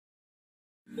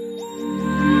Okay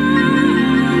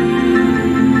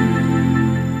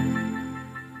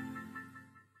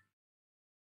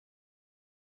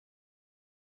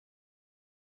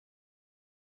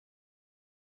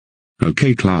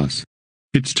class.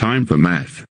 It's time for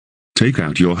math. Take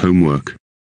out your homework.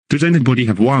 Does anybody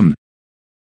have one?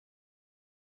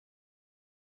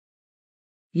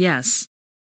 Yes.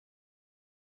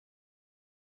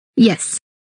 Yes.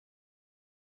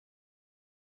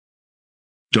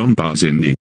 Don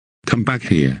Barzini. Come back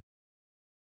here.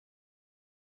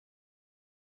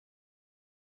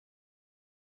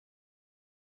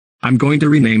 I'm going to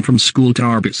rename from school to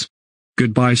Arby's.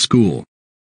 Goodbye school.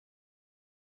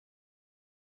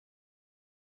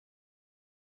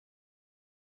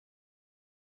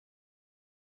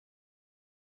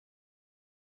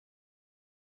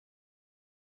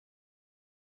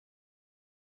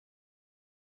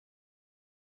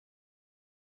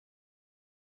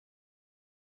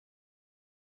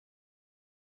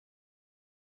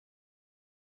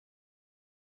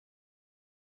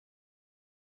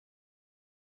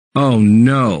 Oh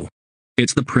no.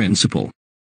 It's the principal.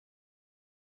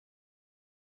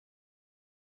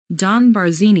 Don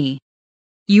Barzini.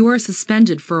 You are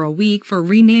suspended for a week for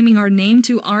renaming our name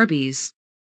to Arby's.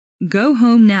 Go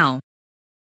home now.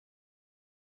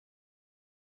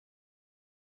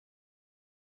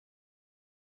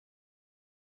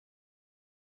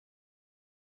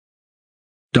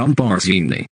 Don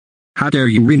Barzini. How dare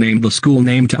you rename the school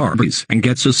name to Arby's and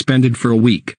get suspended for a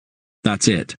week? That's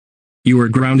it. You are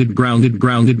grounded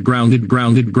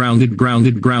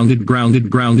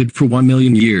for 1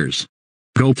 million years.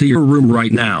 Go to your room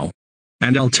right now.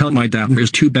 And I'll tell my dad and his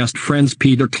two best friends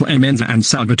Peter Clemenza and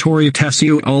Salvatore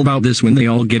Tessio all about this when they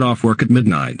all get off work at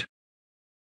midnight.